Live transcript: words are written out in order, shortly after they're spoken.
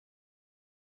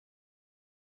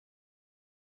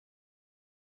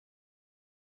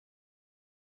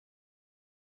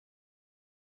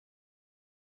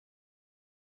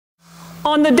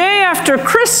On the day after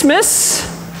Christmas,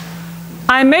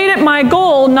 I made it my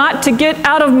goal not to get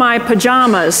out of my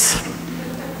pajamas.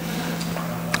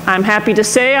 I'm happy to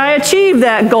say I achieved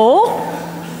that goal.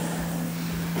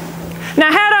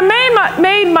 Now, had I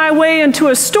made my way into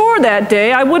a store that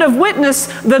day, I would have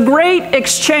witnessed the great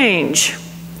exchange.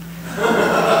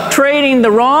 Trading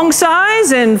the wrong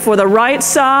size in for the right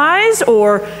size,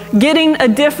 or getting a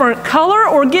different color,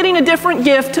 or getting a different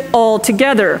gift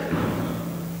altogether.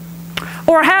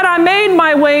 Or had I made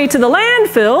my way to the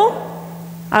landfill,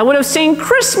 I would have seen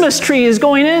Christmas trees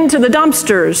going into the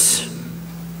dumpsters.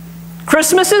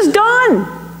 Christmas is done.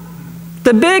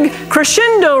 The big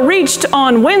crescendo reached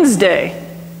on Wednesday.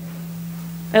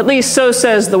 At least so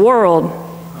says the world.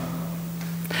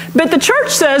 But the church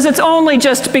says it's only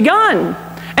just begun,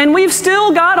 and we've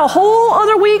still got a whole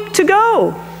other week to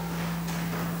go.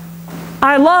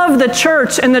 I love the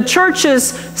church and the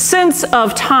church's sense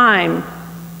of time.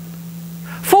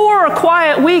 4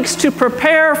 quiet weeks to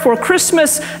prepare for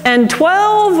Christmas and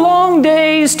 12 long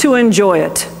days to enjoy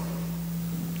it.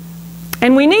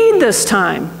 And we need this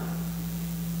time.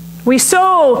 We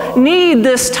so need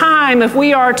this time if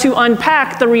we are to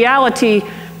unpack the reality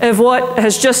of what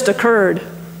has just occurred.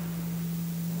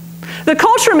 The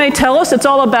culture may tell us it's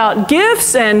all about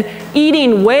gifts and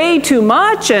eating way too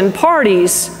much and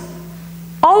parties,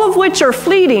 all of which are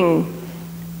fleeting,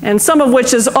 and some of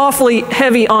which is awfully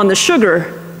heavy on the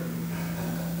sugar.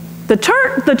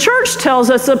 The church tells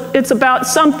us it's about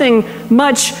something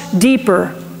much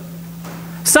deeper,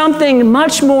 something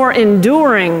much more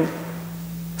enduring,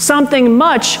 something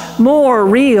much more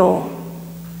real.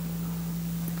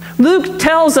 Luke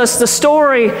tells us the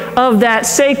story of that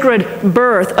sacred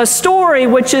birth, a story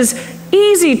which is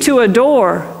easy to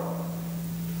adore,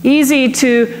 easy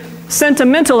to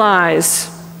sentimentalize,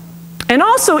 and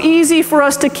also easy for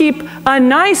us to keep a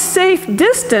nice, safe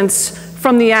distance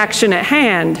from the action at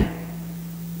hand.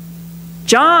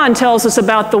 John tells us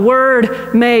about the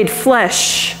Word made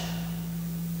flesh,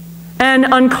 an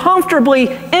uncomfortably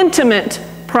intimate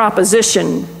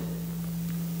proposition.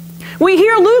 We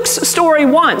hear Luke's story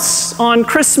once on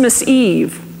Christmas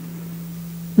Eve,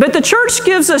 but the church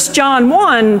gives us John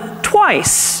 1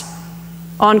 twice,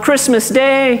 on Christmas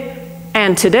Day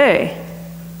and today.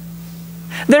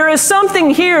 There is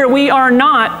something here we are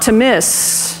not to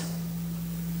miss.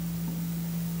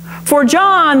 For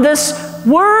John, this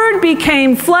Word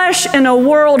became flesh in a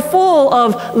world full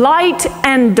of light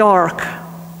and dark.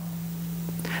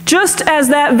 Just as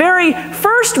that very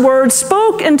first word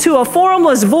spoke into a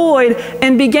formless void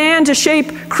and began to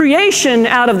shape creation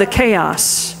out of the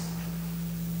chaos.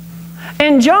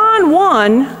 In John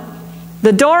 1,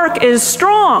 the dark is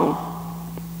strong,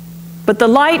 but the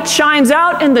light shines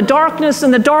out in the darkness,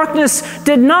 and the darkness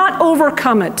did not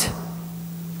overcome it.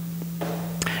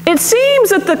 It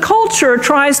seems that the culture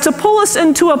tries to pull us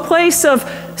into a place of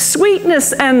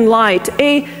sweetness and light,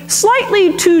 a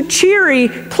slightly too cheery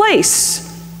place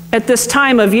at this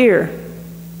time of year.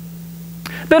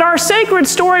 But our sacred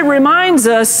story reminds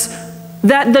us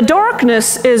that the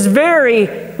darkness is very,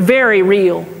 very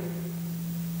real,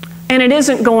 and it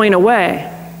isn't going away.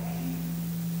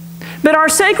 But our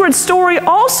sacred story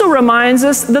also reminds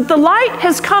us that the light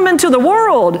has come into the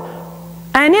world,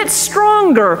 and it's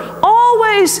stronger,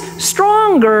 always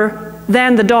stronger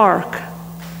than the dark.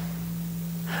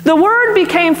 The Word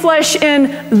became flesh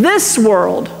in this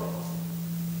world,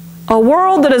 a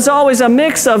world that is always a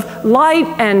mix of light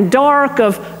and dark,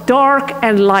 of dark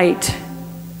and light.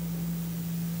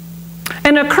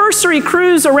 And a cursory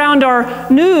cruise around our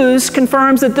news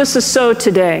confirms that this is so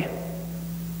today.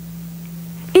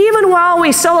 Even while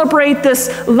we celebrate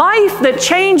this life that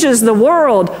changes the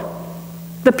world,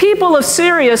 the people of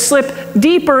Syria slip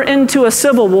deeper into a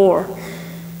civil war,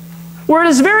 where it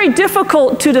is very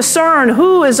difficult to discern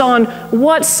who is on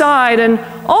what side, and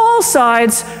all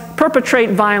sides perpetrate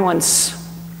violence.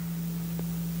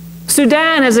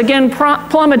 Sudan has again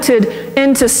plummeted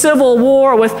into civil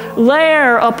war with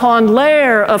layer upon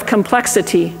layer of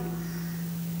complexity.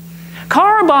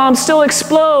 Car bombs still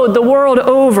explode the world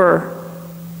over,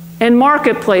 in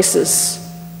marketplaces,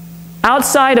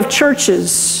 outside of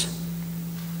churches.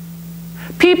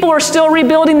 People are still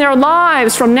rebuilding their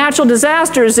lives from natural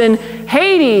disasters in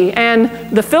Haiti and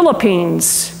the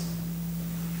Philippines.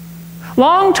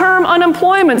 Long-term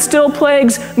unemployment still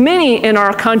plagues many in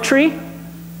our country,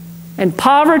 and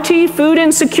poverty, food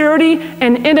insecurity,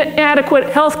 and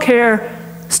inadequate health care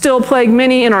still plague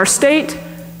many in our state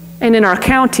and in our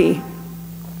county.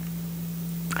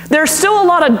 There's still a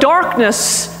lot of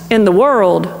darkness in the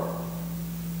world.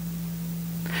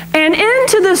 And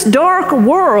into this dark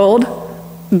world,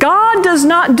 God does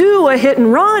not do a hit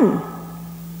and run.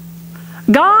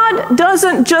 God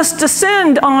doesn't just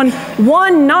descend on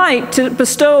one night to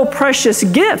bestow precious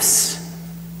gifts.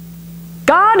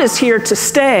 God is here to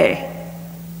stay.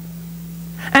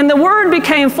 And the Word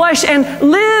became flesh and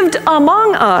lived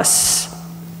among us,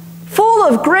 full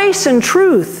of grace and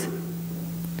truth.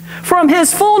 From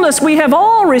His fullness we have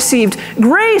all received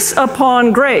grace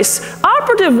upon grace.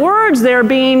 Operative words there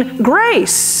being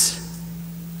grace.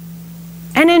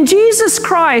 And in Jesus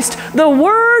Christ, the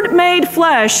Word made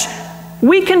flesh,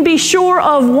 we can be sure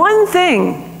of one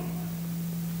thing.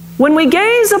 When we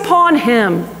gaze upon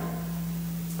Him,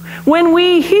 when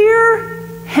we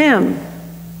hear Him,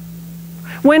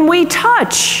 when we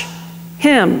touch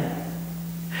Him,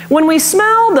 when we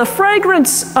smell the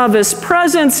fragrance of His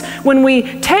presence, when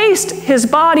we taste His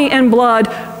body and blood,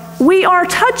 we are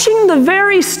touching the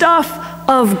very stuff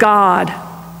of God.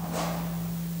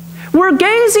 We're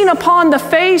gazing upon the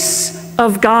face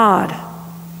of God.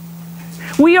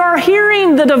 We are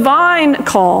hearing the divine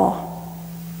call.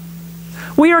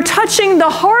 We are touching the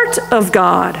heart of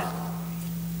God.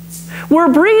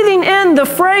 We're breathing in the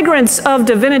fragrance of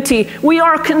divinity. We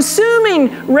are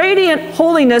consuming radiant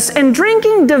holiness and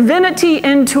drinking divinity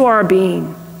into our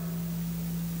being.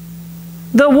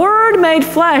 The Word made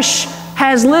flesh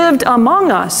has lived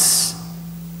among us.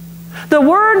 The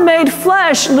Word made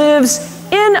flesh lives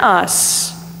in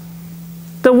us.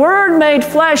 The Word made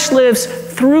flesh lives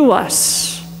through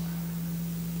us.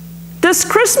 This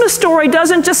Christmas story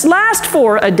doesn't just last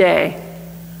for a day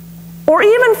or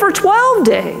even for 12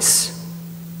 days.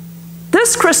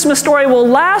 This Christmas story will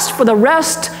last for the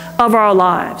rest of our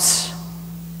lives.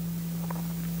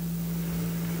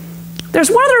 There's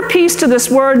one other piece to this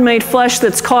Word made flesh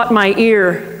that's caught my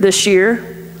ear this year.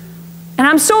 And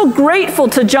I'm so grateful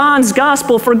to John's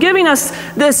Gospel for giving us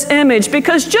this image,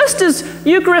 because just as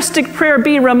Eucharistic Prayer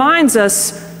B reminds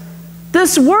us,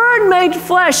 this Word made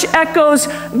flesh echoes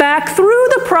back through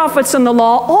the prophets and the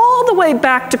law all the way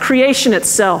back to creation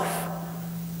itself.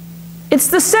 It's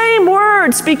the same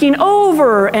Word speaking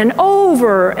over and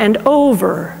over and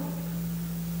over.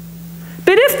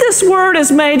 But if this Word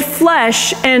is made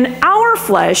flesh in our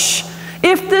flesh,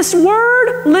 if this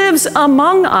Word lives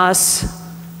among us,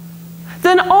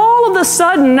 then all of a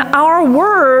sudden our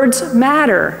words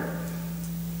matter,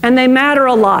 and they matter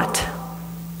a lot.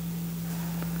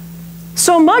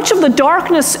 So much of the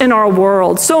darkness in our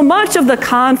world, so much of the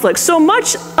conflict, so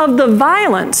much of the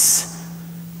violence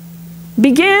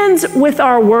begins with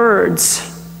our words.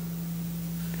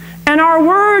 And our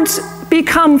words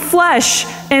become flesh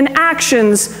in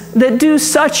actions that do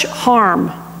such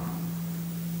harm.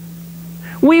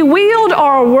 We wield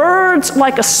our words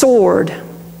like a sword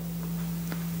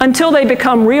until they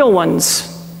become real ones.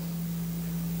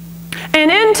 And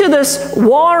into this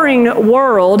warring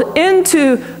world,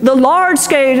 into the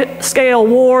large-scale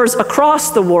wars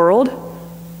across the world,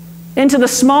 into the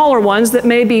smaller ones that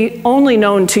may be only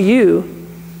known to you,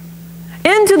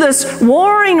 into this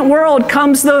warring world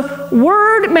comes the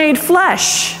Word made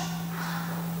flesh.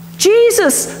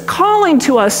 Jesus calling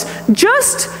to us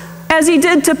just as He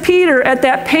did to Peter at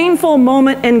that painful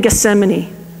moment in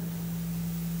Gethsemane.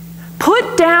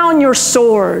 Put down your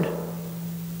sword.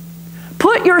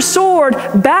 Put your sword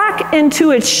back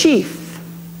into its sheath.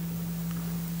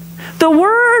 The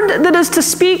Word that is to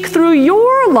speak through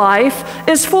your life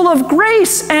is full of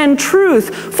grace and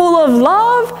truth, full of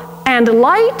love and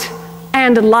light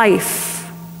and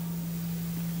life.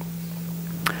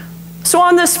 So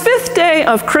on this 5th day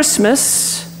of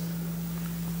Christmas,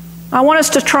 I want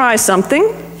us to try something.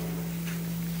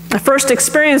 I first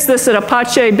experienced this at a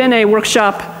Pace Bene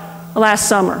workshop last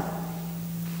summer.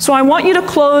 So I want you to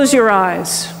close your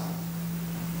eyes.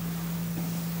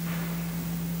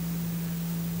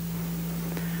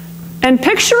 And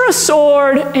picture a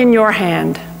sword in your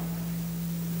hand.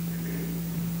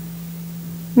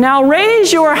 Now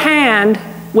raise your hand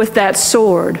with that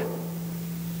sword.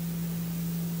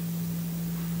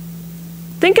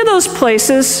 Think of those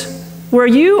places where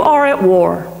you are at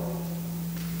war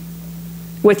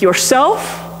with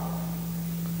yourself,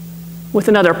 with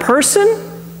another person,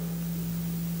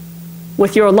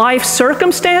 with your life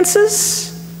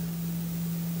circumstances,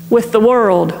 with the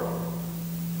world.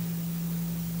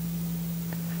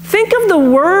 Think of the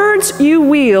words you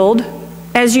wield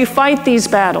as you fight these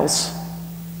battles.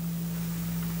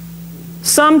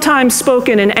 Sometimes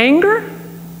spoken in anger,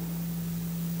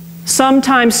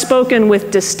 sometimes spoken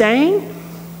with disdain,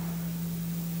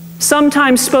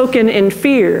 sometimes spoken in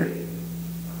fear,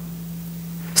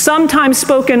 sometimes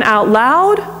spoken out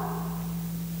loud,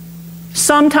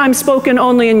 sometimes spoken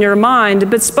only in your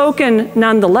mind, but spoken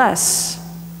nonetheless.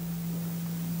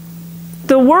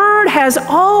 The Word has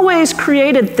always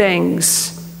created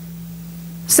things.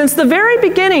 Since the very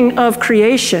beginning of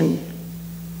creation,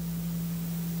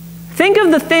 think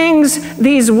of the things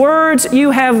these words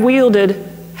you have wielded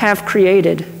have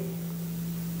created.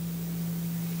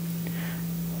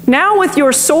 Now with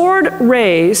your sword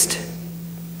raised,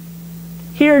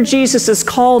 hear Jesus'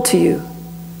 call to you.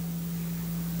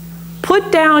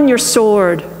 Put down your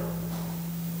sword.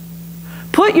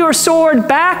 Put your sword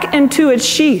back into its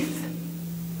sheath.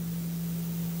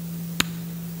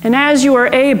 And as you are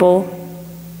able,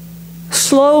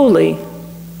 slowly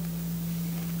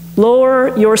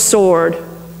lower your sword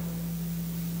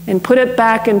and put it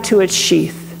back into its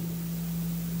sheath.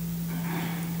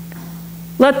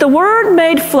 Let the Word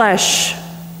made flesh,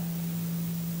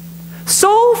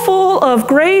 so full of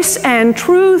grace and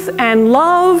truth and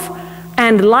love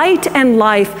and light and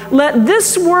life, let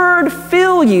this Word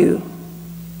fill you.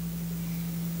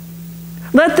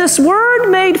 Let this Word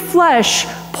made flesh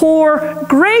pour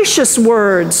gracious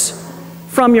words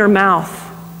from your mouth.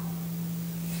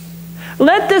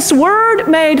 Let this Word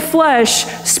made flesh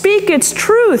speak its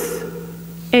truth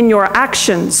in your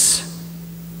actions.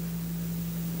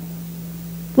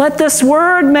 Let this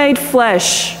Word made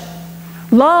flesh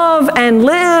love and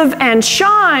live and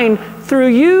shine through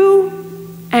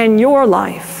you and your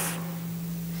life.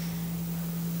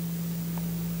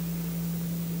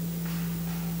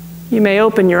 You may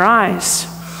open your eyes.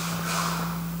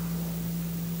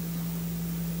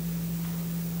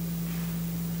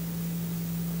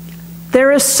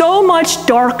 There is so much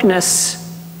darkness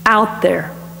out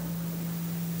there.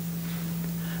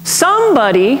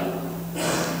 Somebody,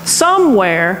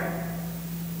 somewhere,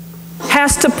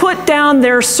 has to put down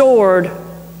their sword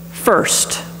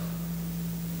first.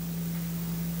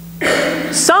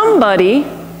 Somebody,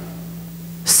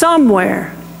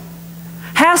 somewhere,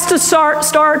 has to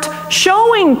start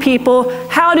showing people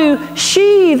how to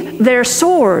sheathe their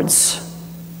swords.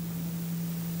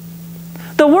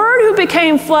 The Word who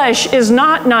became flesh is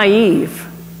not naive.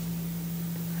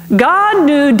 God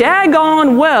knew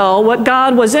daggone well what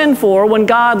God was in for when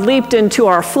God leaped into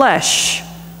our flesh.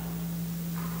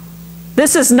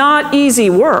 This is not easy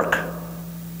work.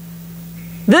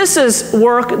 This is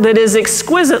work that is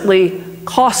exquisitely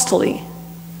costly.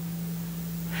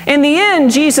 In the end,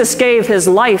 Jesus gave his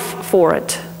life for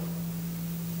it.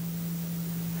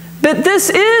 But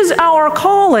this is our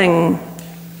calling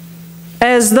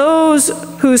as those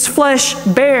whose flesh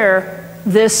bear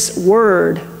this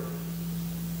Word.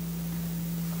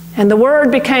 And the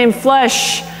Word became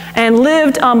flesh and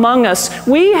lived among us.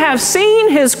 We have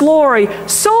seen his glory,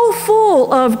 so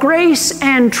full of grace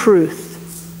and truth.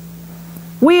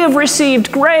 We have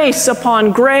received grace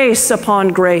upon grace upon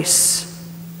grace.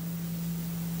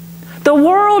 The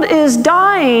world is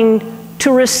dying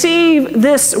to receive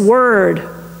this Word.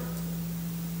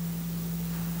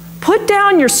 Put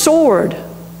down your sword,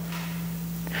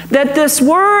 that this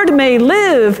Word may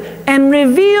live and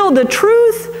reveal the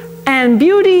truth and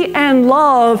beauty and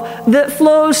love that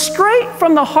flows straight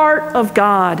from the heart of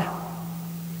God.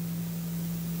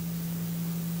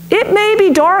 It may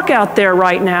be dark out there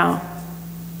right now,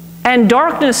 and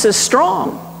darkness is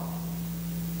strong,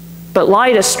 but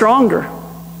light is stronger.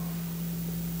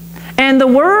 And the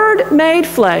Word made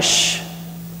flesh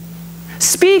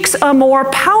speaks a more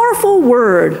powerful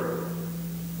word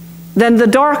than the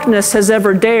darkness has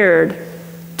ever dared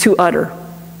to utter.